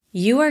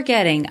You are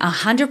getting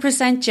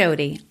 100%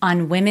 Jody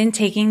on Women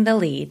Taking the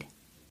Lead.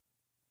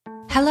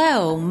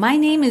 Hello, my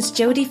name is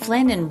Jody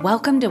Flynn and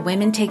welcome to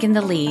Women Taking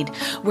the Lead,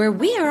 where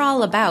we are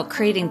all about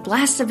creating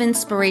blasts of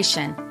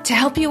inspiration to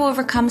help you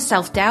overcome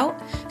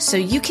self-doubt so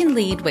you can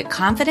lead with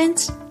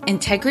confidence,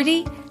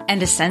 integrity,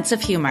 and a sense of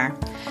humor.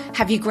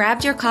 Have you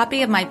grabbed your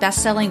copy of my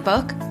best-selling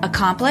book,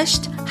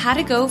 Accomplished: How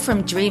to Go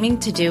From Dreaming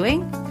to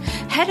Doing?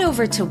 Head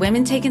over to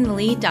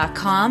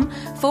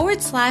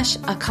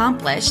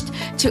womentakingthelead.com/accomplished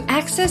to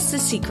access the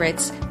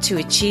secrets to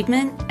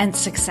achievement and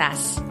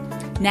success.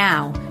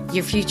 Now,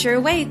 your future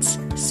awaits,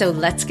 so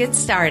let's get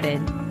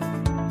started.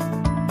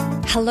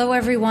 Hello,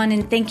 everyone,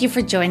 and thank you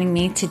for joining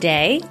me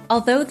today.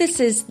 Although this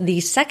is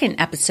the second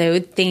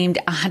episode themed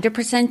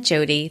 100%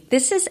 Jody,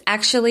 this is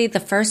actually the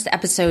first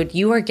episode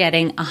you are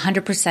getting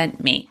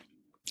 100% me.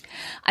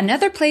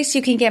 Another place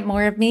you can get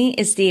more of me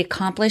is the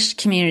Accomplished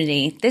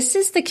community. This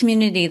is the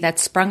community that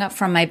sprung up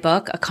from my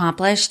book,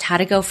 Accomplished: How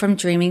to Go From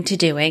Dreaming to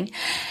Doing.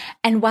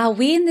 And while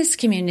we in this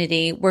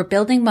community were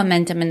building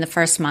momentum in the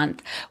first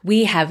month,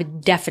 we have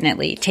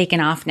definitely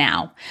taken off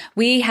now.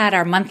 We had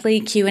our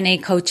monthly Q&A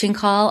coaching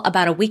call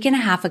about a week and a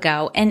half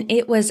ago, and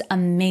it was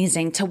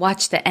amazing to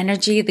watch the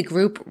energy of the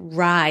group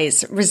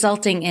rise,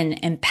 resulting in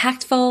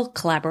impactful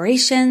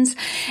collaborations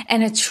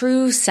and a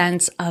true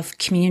sense of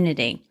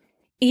community.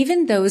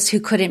 Even those who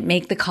couldn't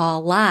make the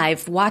call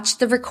live watched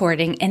the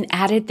recording and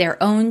added their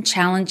own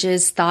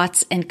challenges,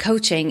 thoughts, and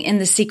coaching in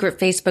the secret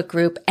Facebook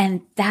group,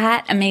 and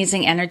that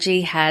amazing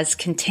energy has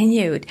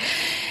continued.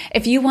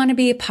 If you want to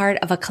be a part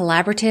of a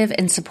collaborative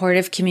and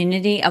supportive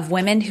community of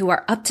women who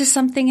are up to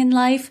something in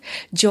life,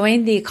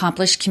 join the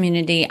Accomplished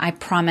community. I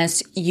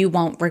promise you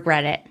won't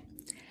regret it.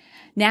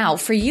 Now,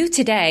 for you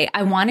today,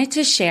 I wanted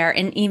to share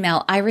an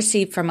email I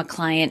received from a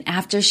client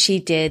after she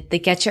did the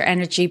Get Your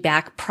Energy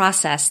Back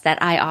process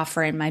that I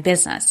offer in my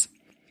business.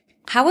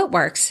 How it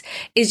works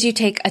is you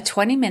take a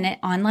 20-minute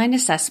online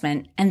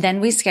assessment, and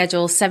then we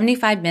schedule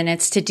 75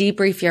 minutes to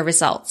debrief your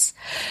results.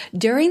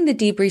 During the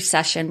debrief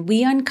session,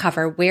 we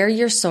uncover where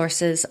your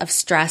sources of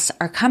stress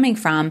are coming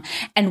from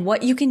and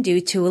what you can do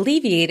to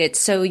alleviate it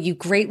so you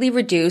greatly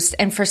reduce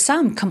and for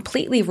some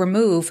completely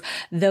remove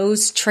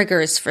those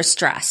triggers for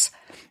stress.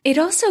 It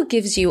also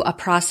gives you a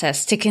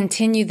process to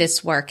continue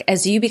this work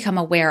as you become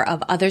aware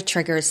of other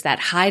triggers that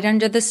hide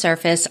under the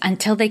surface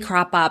until they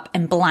crop up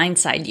and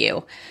blindside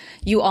you.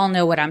 You all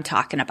know what I'm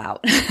talking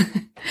about.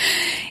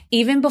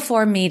 Even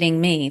before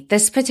meeting me,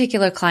 this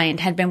particular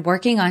client had been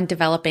working on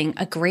developing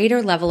a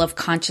greater level of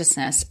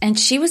consciousness, and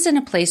she was in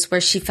a place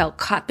where she felt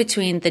caught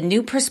between the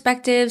new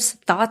perspectives,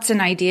 thoughts,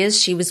 and ideas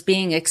she was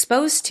being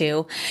exposed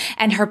to,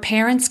 and her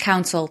parents'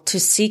 counsel to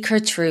seek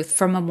her truth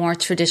from a more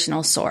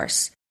traditional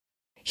source.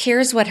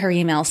 Here's what her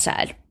email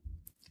said.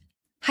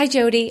 Hi,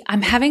 Jody.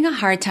 I'm having a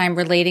hard time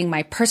relating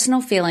my personal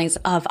feelings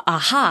of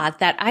aha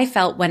that I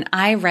felt when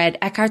I read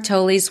Eckhart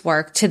Tolle's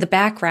work to the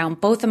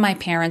background both of my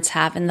parents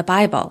have in the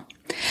Bible.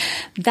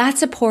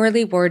 That's a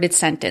poorly worded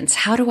sentence.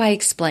 How do I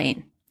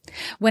explain?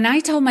 When I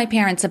told my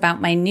parents about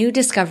my new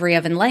discovery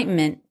of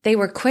enlightenment, they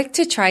were quick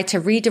to try to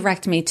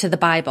redirect me to the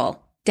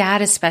Bible.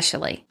 Dad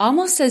especially,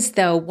 almost as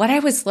though what I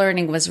was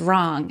learning was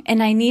wrong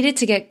and I needed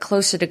to get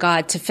closer to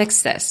God to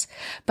fix this,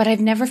 but I've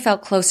never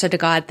felt closer to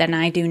God than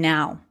I do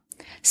now.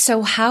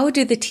 So how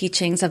do the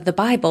teachings of the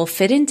Bible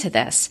fit into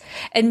this?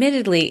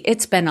 Admittedly,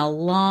 it's been a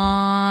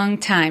long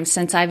time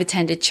since I've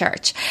attended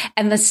church,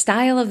 and the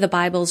style of the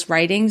Bible's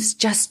writings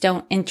just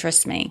don't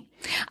interest me.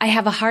 I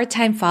have a hard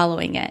time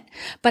following it,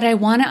 but I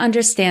want to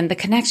understand the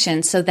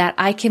connection so that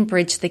I can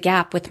bridge the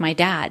gap with my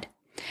dad.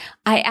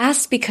 I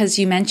asked because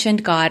you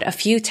mentioned God a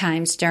few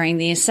times during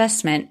the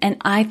assessment, and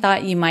I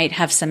thought you might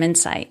have some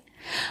insight.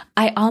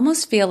 I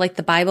almost feel like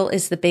the Bible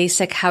is the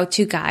basic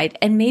how-to guide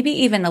and maybe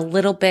even a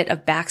little bit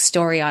of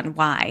backstory on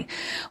why,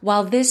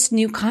 while this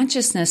new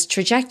consciousness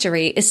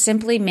trajectory is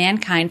simply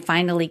mankind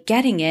finally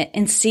getting it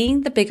and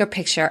seeing the bigger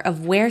picture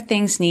of where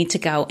things need to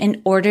go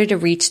in order to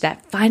reach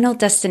that final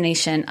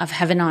destination of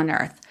heaven on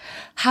earth.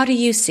 How do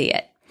you see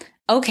it?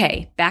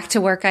 Okay, back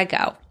to work I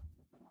go.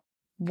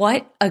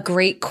 What a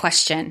great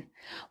question.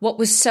 What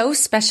was so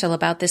special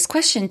about this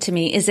question to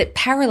me is it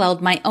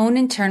paralleled my own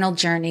internal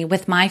journey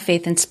with my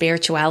faith and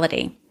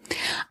spirituality.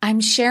 I'm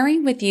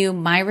sharing with you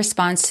my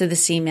response to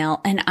this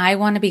email, and I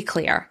want to be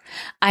clear.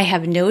 I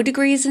have no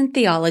degrees in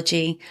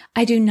theology.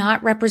 I do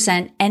not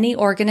represent any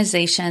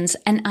organizations,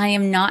 and I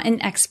am not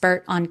an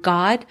expert on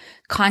God,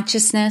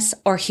 consciousness,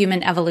 or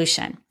human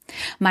evolution.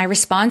 My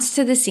response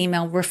to this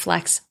email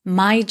reflects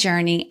my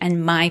journey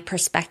and my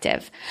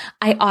perspective.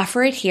 I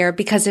offer it here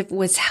because it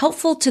was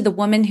helpful to the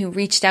woman who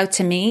reached out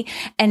to me,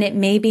 and it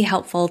may be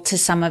helpful to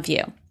some of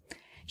you.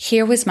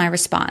 Here was my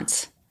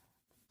response.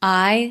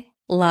 I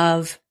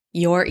love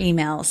your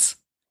emails.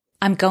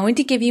 I'm going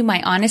to give you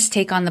my honest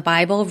take on the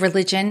Bible,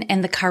 religion,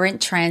 and the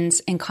current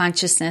trends in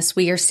consciousness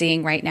we are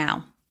seeing right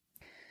now.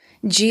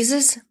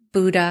 Jesus,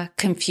 Buddha,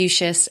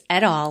 Confucius,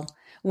 et al.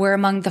 Were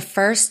among the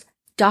first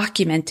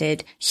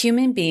documented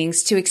human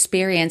beings to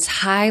experience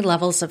high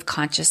levels of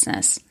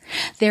consciousness.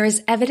 There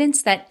is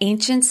evidence that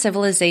ancient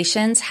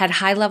civilizations had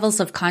high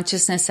levels of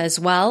consciousness as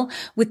well,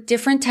 with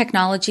different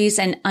technologies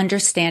and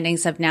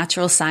understandings of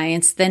natural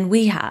science than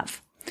we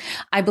have.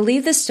 I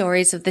believe the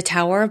stories of the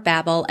Tower of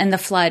Babel and the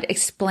flood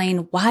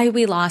explain why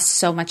we lost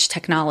so much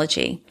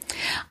technology.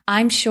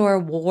 I'm sure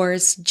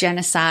wars,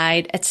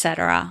 genocide,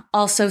 etc.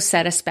 also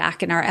set us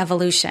back in our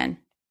evolution.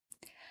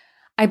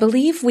 I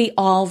believe we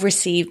all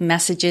receive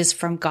messages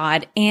from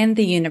God and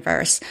the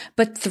universe,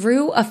 but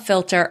through a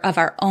filter of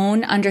our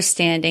own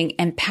understanding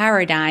and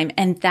paradigm,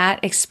 and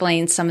that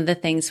explains some of the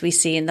things we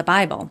see in the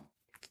Bible.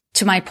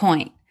 To my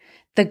point,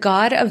 the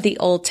God of the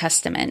Old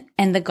Testament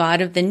and the God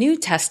of the New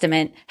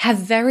Testament have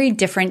very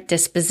different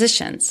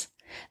dispositions.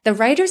 The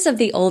writers of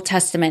the Old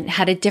Testament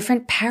had a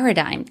different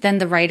paradigm than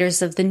the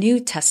writers of the New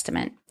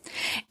Testament.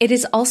 It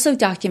is also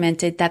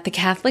documented that the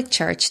Catholic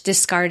Church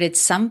discarded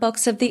some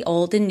books of the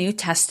Old and New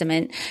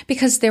Testament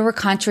because there were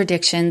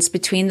contradictions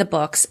between the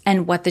books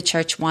and what the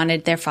Church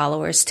wanted their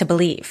followers to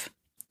believe.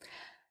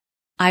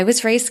 I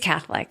was raised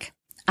Catholic.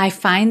 I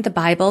find the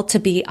Bible to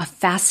be a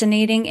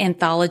fascinating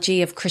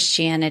anthology of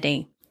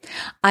Christianity.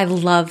 I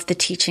love the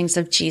teachings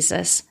of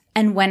Jesus,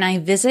 and when I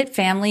visit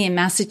family in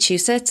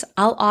Massachusetts,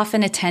 I'll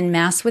often attend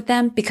Mass with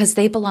them because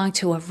they belong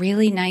to a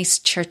really nice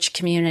church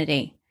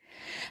community.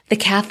 The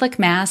Catholic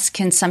Mass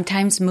can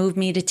sometimes move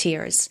me to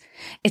tears.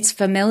 It's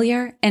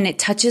familiar and it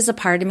touches a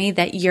part of me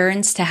that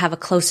yearns to have a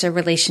closer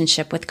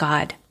relationship with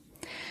God.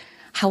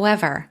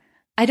 However,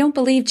 I don't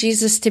believe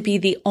Jesus to be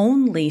the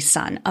only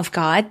Son of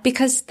God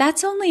because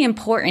that's only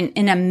important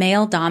in a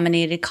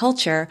male-dominated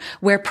culture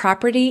where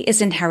property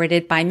is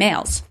inherited by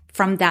males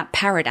from that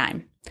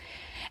paradigm.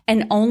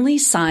 An only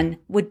son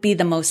would be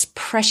the most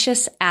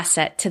precious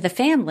asset to the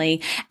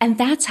family, and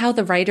that's how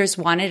the writers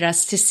wanted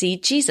us to see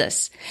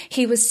Jesus.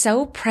 He was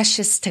so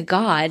precious to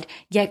God,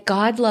 yet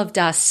God loved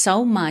us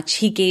so much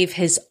he gave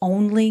his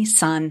only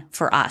son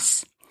for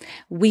us.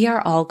 We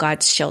are all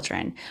God's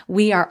children.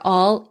 We are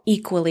all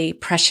equally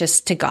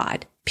precious to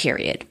God,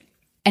 period.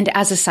 And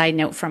as a side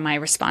note from my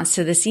response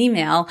to this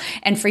email,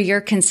 and for your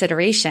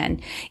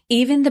consideration,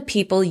 even the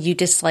people you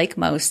dislike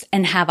most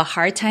and have a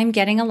hard time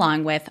getting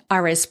along with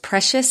are as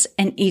precious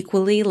and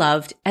equally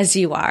loved as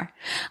you are.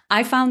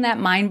 I found that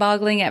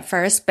mind-boggling at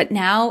first, but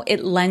now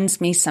it lends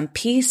me some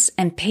peace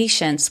and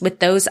patience with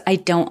those I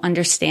don't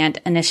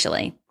understand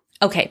initially.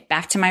 Okay,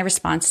 back to my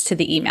response to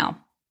the email.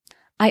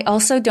 I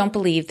also don't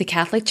believe the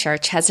Catholic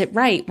Church has it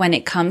right when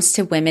it comes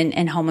to women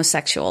and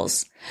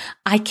homosexuals.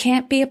 I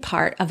can't be a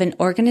part of an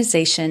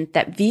organization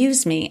that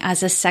views me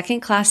as a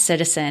second-class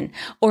citizen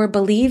or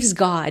believes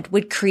God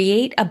would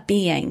create a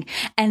being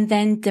and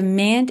then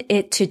demand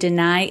it to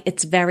deny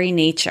its very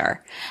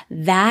nature.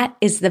 That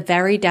is the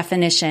very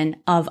definition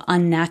of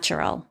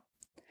unnatural.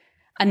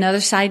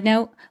 Another side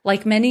note,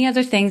 like many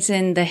other things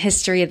in the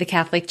history of the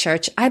Catholic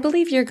Church, I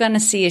believe you're going to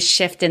see a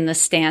shift in the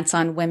stance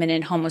on women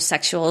and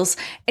homosexuals.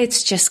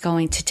 It's just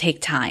going to take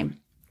time.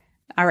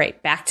 All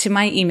right, back to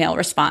my email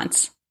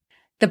response.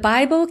 The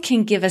Bible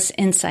can give us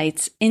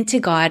insights into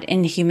God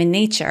and human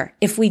nature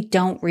if we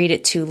don't read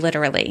it too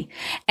literally.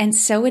 And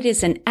so it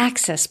is an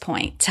access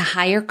point to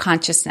higher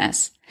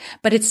consciousness.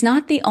 But it's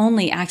not the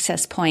only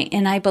access point,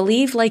 and I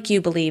believe, like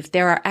you believe,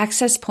 there are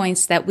access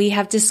points that we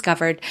have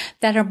discovered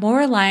that are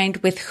more aligned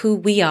with who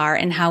we are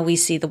and how we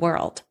see the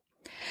world.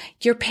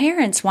 Your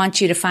parents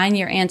want you to find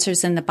your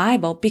answers in the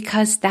Bible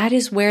because that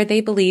is where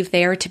they believe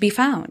they are to be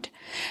found.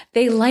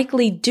 They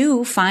likely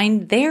do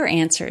find their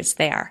answers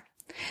there.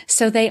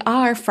 So they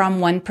are,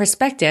 from one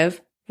perspective,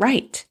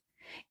 right.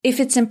 If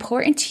it's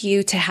important to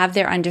you to have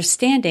their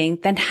understanding,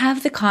 then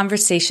have the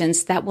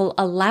conversations that will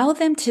allow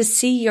them to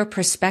see your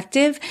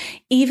perspective,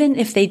 even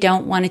if they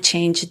don't want to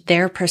change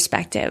their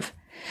perspective.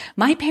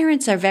 My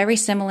parents are very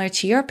similar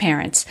to your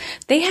parents.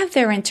 They have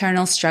their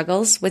internal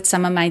struggles with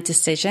some of my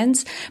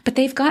decisions, but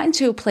they've gotten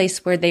to a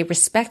place where they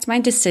respect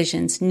my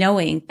decisions,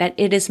 knowing that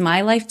it is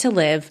my life to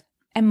live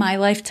and my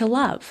life to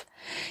love.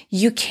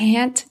 You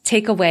can't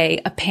take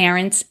away a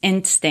parent's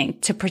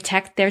instinct to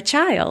protect their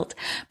child,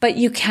 but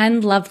you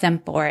can love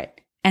them for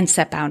it and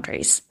set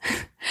boundaries.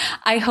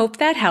 I hope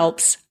that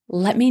helps.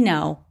 Let me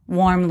know.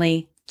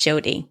 Warmly,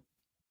 Jody.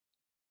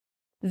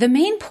 The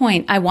main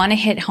point I want to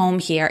hit home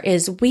here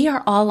is we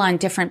are all on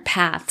different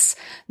paths,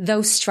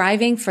 though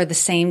striving for the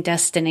same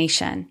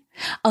destination.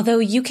 Although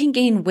you can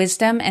gain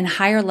wisdom and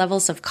higher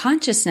levels of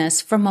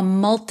consciousness from a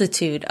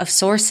multitude of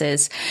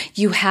sources,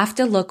 you have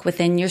to look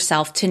within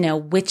yourself to know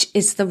which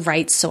is the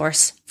right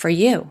source for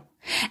you.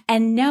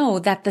 And know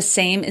that the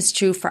same is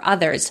true for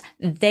others.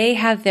 They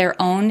have their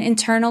own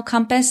internal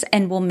compass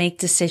and will make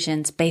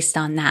decisions based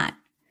on that.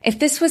 If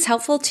this was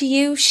helpful to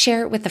you,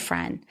 share it with a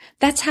friend.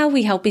 That's how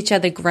we help each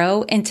other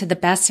grow into the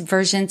best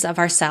versions of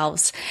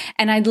ourselves.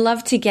 And I'd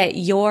love to get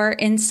your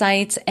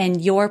insights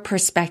and your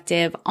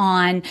perspective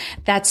on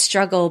that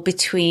struggle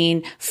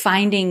between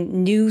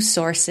finding new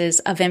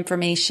sources of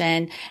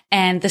information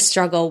and the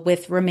struggle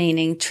with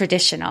remaining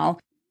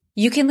traditional.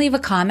 You can leave a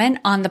comment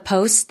on the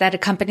post that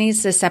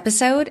accompanies this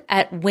episode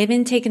at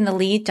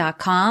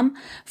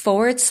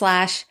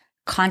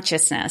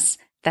womentakingthelelead.com/consciousness.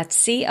 That's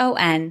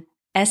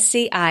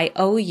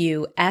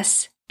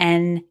CONSCIOUSNESS.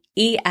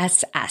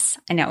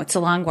 I know it's a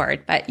long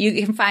word, but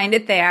you can find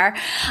it there.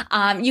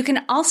 You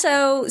can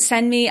also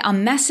send me a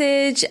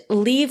message,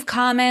 leave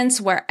comments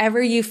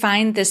wherever you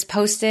find this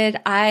posted.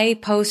 I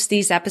post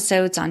these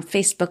episodes on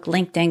Facebook,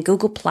 LinkedIn,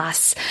 Google+,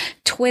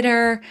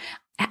 Twitter.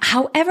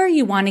 However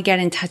you want to get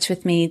in touch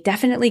with me,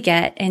 definitely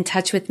get in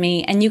touch with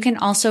me. And you can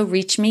also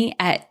reach me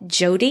at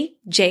Jodi,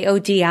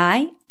 Jodi,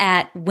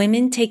 at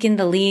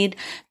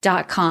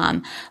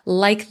womentakingthelead.com.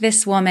 Like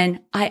this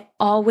woman, I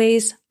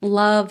always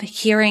love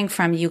hearing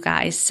from you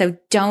guys, so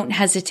don't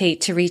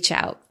hesitate to reach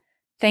out.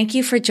 Thank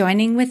you for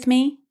joining with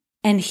me,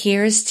 and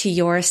here's to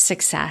your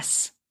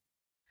success.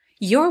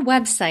 Your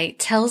website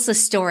tells a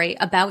story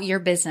about your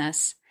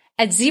business.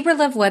 At Zebra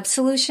Love Web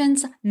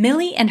Solutions,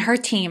 Millie and her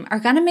team are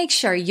going to make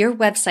sure your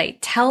website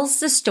tells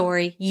the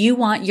story you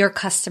want your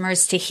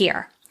customers to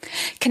hear.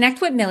 Connect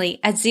with Millie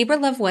at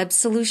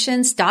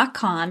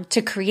zebralovewebsolutions.com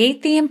to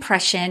create the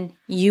impression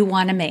you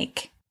want to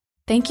make.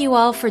 Thank you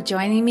all for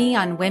joining me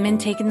on Women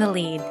Taking the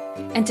Lead.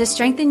 And to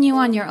strengthen you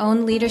on your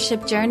own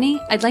leadership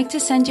journey, I'd like to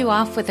send you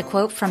off with a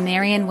quote from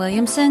Marianne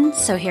Williamson,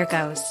 so here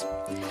goes.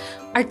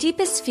 Our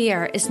deepest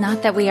fear is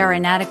not that we are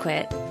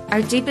inadequate.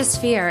 Our deepest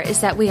fear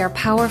is that we are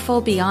powerful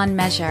beyond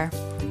measure.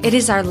 It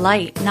is our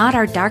light, not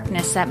our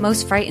darkness, that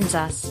most frightens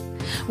us.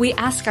 We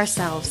ask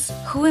ourselves,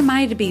 who am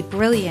I to be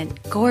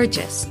brilliant,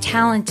 gorgeous,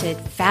 talented,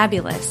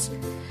 fabulous?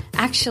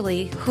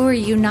 Actually, who are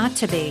you not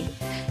to be?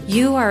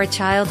 You are a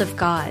child of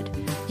God.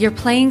 Your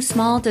playing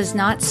small does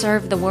not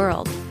serve the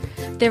world.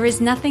 There is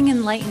nothing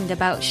enlightened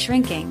about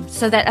shrinking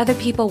so that other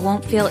people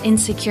won't feel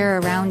insecure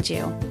around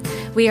you.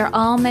 We are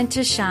all meant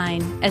to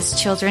shine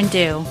as children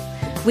do.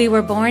 We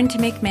were born to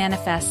make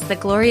manifest the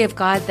glory of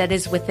God that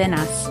is within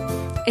us.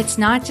 It's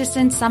not just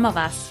in some of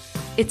us,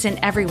 it's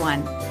in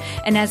everyone.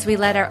 And as we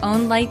let our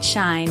own light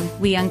shine,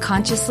 we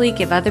unconsciously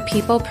give other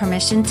people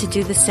permission to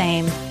do the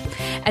same.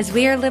 As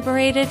we are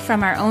liberated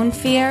from our own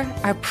fear,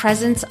 our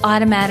presence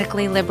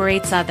automatically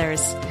liberates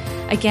others.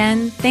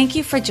 Again, thank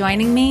you for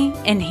joining me,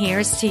 and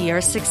here's to your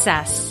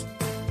success.